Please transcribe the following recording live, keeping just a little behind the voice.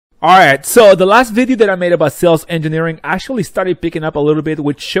All right, so the last video that I made about sales engineering actually started picking up a little bit,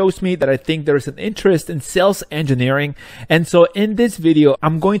 which shows me that I think there's an interest in sales engineering. And so in this video,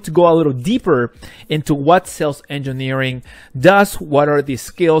 I'm going to go a little deeper into what sales engineering does, what are the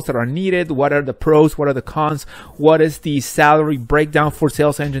skills that are needed, what are the pros, what are the cons, what is the salary breakdown for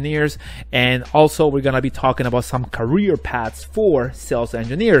sales engineers, and also we're going to be talking about some career paths for sales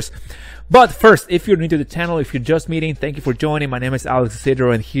engineers. But first, if you're new to the channel, if you're just meeting, thank you for joining. My name is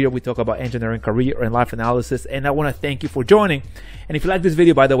Isidro, and here we talk about engineering, career, and life analysis. And I want to thank you for joining. And if you like this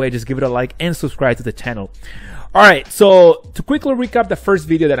video, by the way, just give it a like and subscribe to the channel. All right, so to quickly recap the first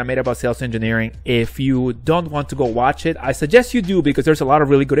video that I made about sales engineering, if you don't want to go watch it, I suggest you do because there's a lot of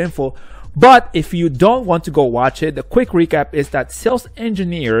really good info. But if you don't want to go watch it, the quick recap is that sales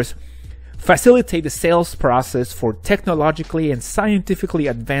engineers facilitate the sales process for technologically and scientifically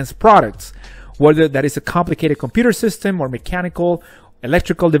advanced products, whether that is a complicated computer system or mechanical,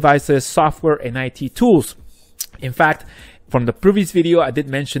 electrical devices, software, and IT tools. In fact, from the previous video, I did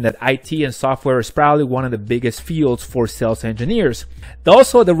mention that IT and software is probably one of the biggest fields for sales engineers.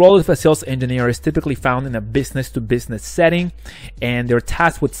 Also, the role of a sales engineer is typically found in a business-to-business setting, and they're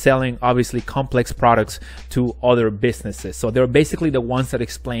tasked with selling, obviously, complex products to other businesses. So they're basically the ones that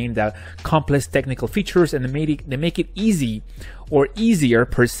explain the complex technical features, and they make it easy or easier,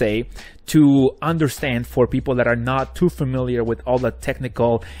 per se, to understand for people that are not too familiar with all the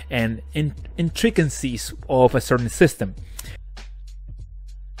technical and intricacies of a certain system.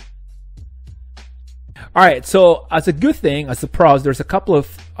 All right, so as a good thing, as a pros, there's a couple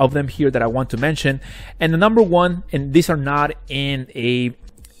of them here that I want to mention. And the number one, and these are not in a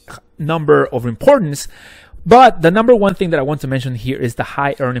number of importance, but the number one thing that I want to mention here is the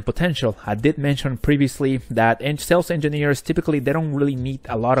high earning potential. I did mention previously that sales engineers, typically, they don't really need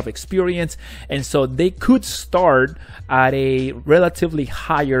a lot of experience. And so they could start at a relatively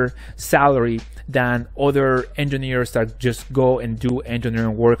higher salary than other engineers that just go and do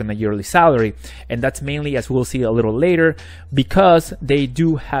engineering work on a yearly salary. And that's mainly, as we'll see a little later, because they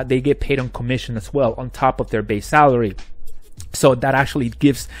get paid on commission as well on top of their base salary. So that actually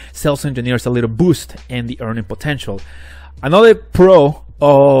gives sales engineers a little boost in the earning potential. Another pro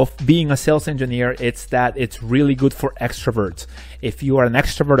of being a sales engineer, it's that it's really good for extroverts. If you are an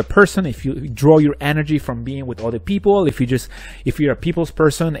extroverted person, if you draw your energy from being with other people, if you're a people's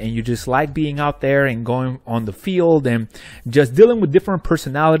person and you just like being out there and going on the field and just dealing with different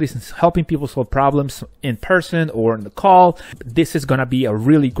personalities and helping people solve problems in person or on the call, this is going to be a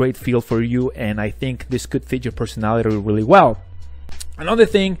really great field for you, and I think this could fit your personality really well. Another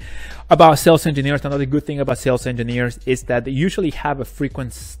thing about sales engineers, another good thing about sales engineers is that they usually have a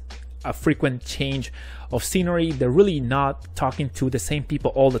frequent change of scenery. They're really not talking to the same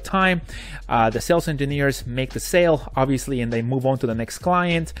people all the time. The sales engineers make the sale, obviously, and they move on to the next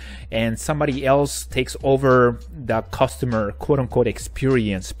client, and somebody else takes over the customer quote-unquote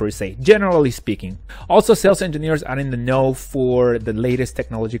experience, per se, generally speaking. Also, sales engineers are in the know for the latest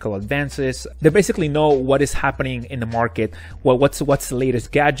technological advances. They basically know what is happening in the market, what's the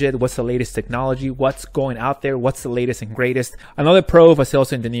latest gadget, what's the latest technology, what's going out there, what's the latest and greatest. Another pro of a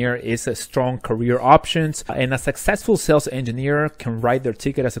sales engineer is a strong career option. And a successful sales engineer can write their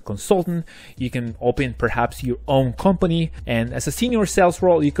ticket as a consultant. You can open perhaps your own company, and as a senior sales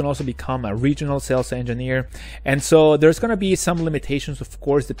role, you can also become a regional sales engineer. And so there's going to be some limitations, of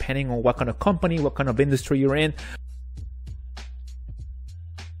course, depending on what kind of company, what kind of industry you're in.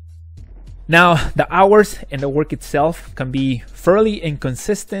 Now, the hours and the work itself can be fairly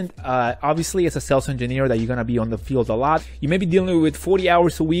inconsistent. Obviously, as a sales engineer, that you're going to be on the field a lot. You may be dealing with 40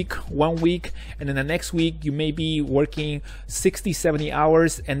 hours a week, 1 week, and then the next week you may be working 60, 70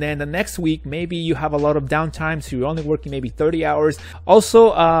 hours, and then the next week maybe you have a lot of downtime, so you're only working maybe 30 hours.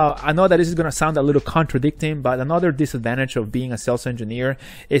 Also, I know that this is going to sound a little contradicting, but another disadvantage of being a sales engineer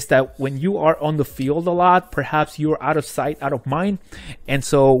is that when you are on the field a lot, perhaps you're out of sight, out of mind. And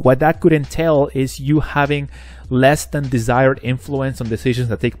so what that could entail is you having less than desired influence on decisions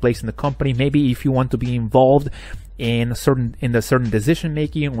that take place in the company. Maybe if you want to be involved in the certain decision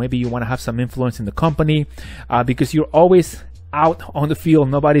making, maybe you want to have some influence in the company, because you're always out on the field,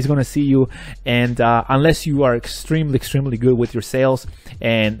 nobody's going to see you, and unless you are extremely good with your sales.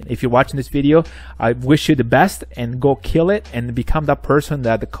 And if you're watching this video, I wish you the best, and go kill it and become that person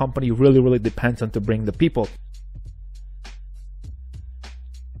that the company really depends on to bring the people.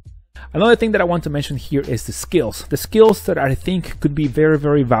 Another thing that I want to mention here is the skills that I think could be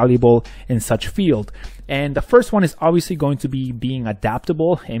very valuable in such field. And the first one is obviously going to be being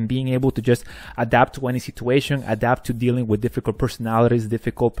adaptable and being able to just adapt to any situation, adapt to dealing with difficult personalities,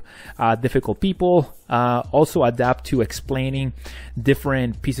 difficult people, also adapt to explaining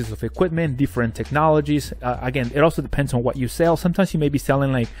different pieces of equipment, different technologies. Again, it also depends on what you sell. Sometimes you may be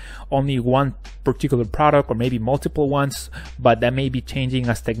selling like only one particular product or maybe multiple ones, but that may be changing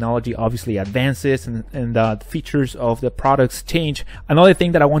as technology obviously advances and the features of the products change. Another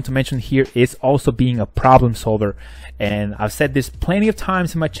thing that I want to mention here is also being a problem solver. And I've said this plenty of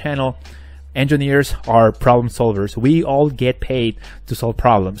times in my channel. Engineers are problem solvers. We all get paid to solve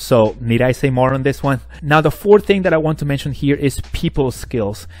problems. So need I say more on this one? Now, the fourth thing that I want to mention here is people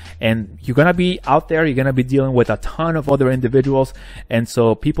skills. And you're going to be out there, you're going to be dealing with a ton of other individuals. And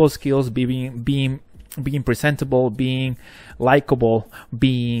so people skills, being presentable, being likable,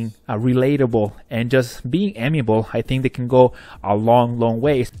 being relatable, and just being amiable, I think they can go a long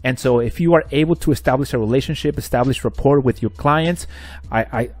ways. And so if you are able to establish a relationship, establish rapport with your clients,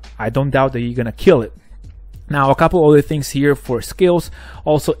 I don't doubt that you're gonna kill it. Now, a couple other things here for skills,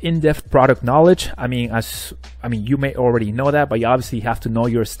 also in-depth product knowledge. I mean, you may already know that, but you obviously have to know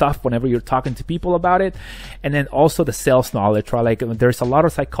your stuff whenever you're talking to people about it. And then also the sales knowledge, right? Like there's a lot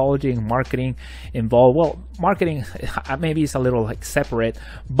of psychology and marketing involved. Well, marketing maybe is a little like separate,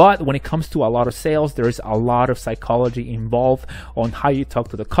 but when it comes to a lot of sales, there's a lot of psychology involved on how you talk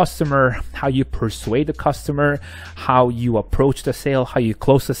to the customer, how you persuade the customer, how you approach the sale, how you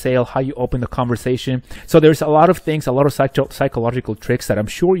close the sale, how you open the conversation. So there's a lot of things, a lot of psychological tricks that I'm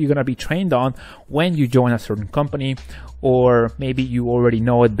sure you're going to be trained on when you join a certain company, or maybe you already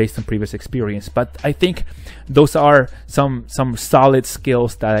know it based on previous experience. But I think those are some solid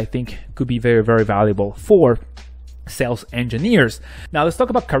skills that I think could be very valuable for sales engineers. Now let's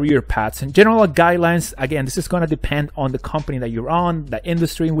talk about career paths and general guidelines. Again, this is going to depend on the company that you're on, the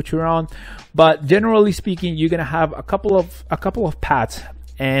industry in which you're on, but generally speaking, you're going to have a couple of paths.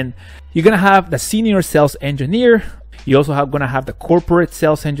 And you're going to have the senior sales engineer. You also going to have the corporate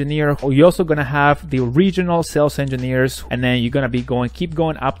sales engineer, or you're also going to have the regional sales engineers. And then you're going to be keep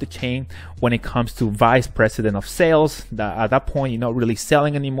going up the chain when it comes to vice president of sales. At that point, you're not really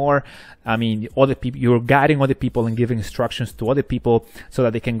selling anymore. I mean, other people, you're guiding other people and giving instructions to other people so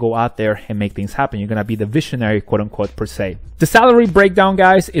that they can go out there and make things happen. You're going to be the visionary, quote unquote, per se. The salary breakdown,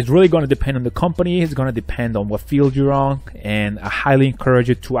 guys, is really going to depend on the company. It's going to depend on what field you're on. And I highly encourage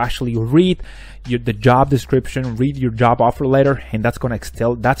you to actually read the job description, read your job offer letter, and that's going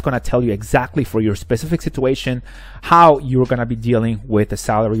to tell you exactly for your specific situation how you're going to be dealing with the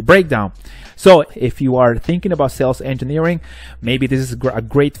salary breakdown. So if you are thinking about sales engineering, maybe this is a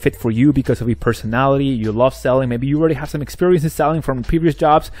great fit for you because of your personality. You love selling. Maybe you already have some experience in selling from previous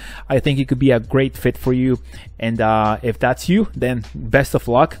jobs. I think it could be a great fit for you. And if that's you, then best of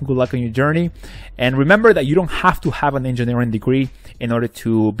luck. Good luck on your journey. And remember that you don't have to have an engineering degree in order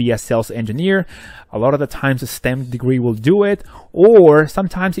to be a sales engineer. A lot of the times a STEM degree will do it, or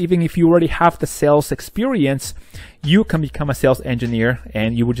sometimes even if you already have the sales experience, you can become a sales engineer,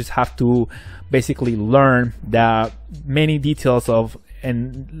 and you would just have to basically learn the many details of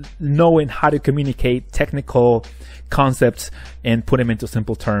and knowing how to communicate technical concepts and put them into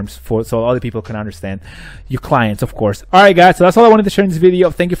simple terms so other people can understand, your clients, of course. All right, guys, so that's all I wanted to share in this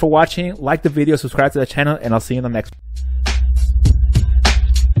video. Thank you for watching. Like the video, subscribe to the channel, and I'll see you in the next one.